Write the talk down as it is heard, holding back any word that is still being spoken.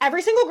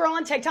Every single girl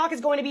on TikTok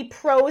is going to be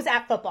pros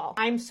at football.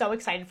 I'm so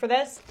excited for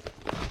this.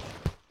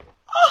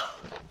 Oh.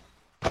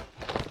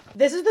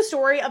 This is the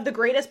story of the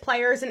greatest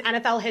players in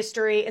NFL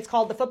history. It's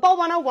called The Football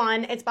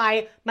 101. It's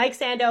by Mike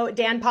Sando,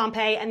 Dan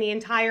Pompei, and the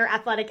entire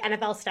Athletic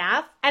NFL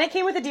staff. And it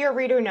came with a Dear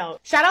Reader note.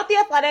 Shout out The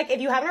Athletic. If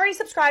you haven't already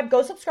subscribed,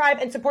 go subscribe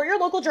and support your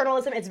local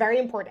journalism. It's very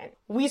important.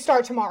 We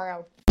start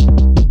tomorrow.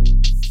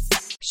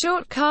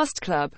 Short Cast Club.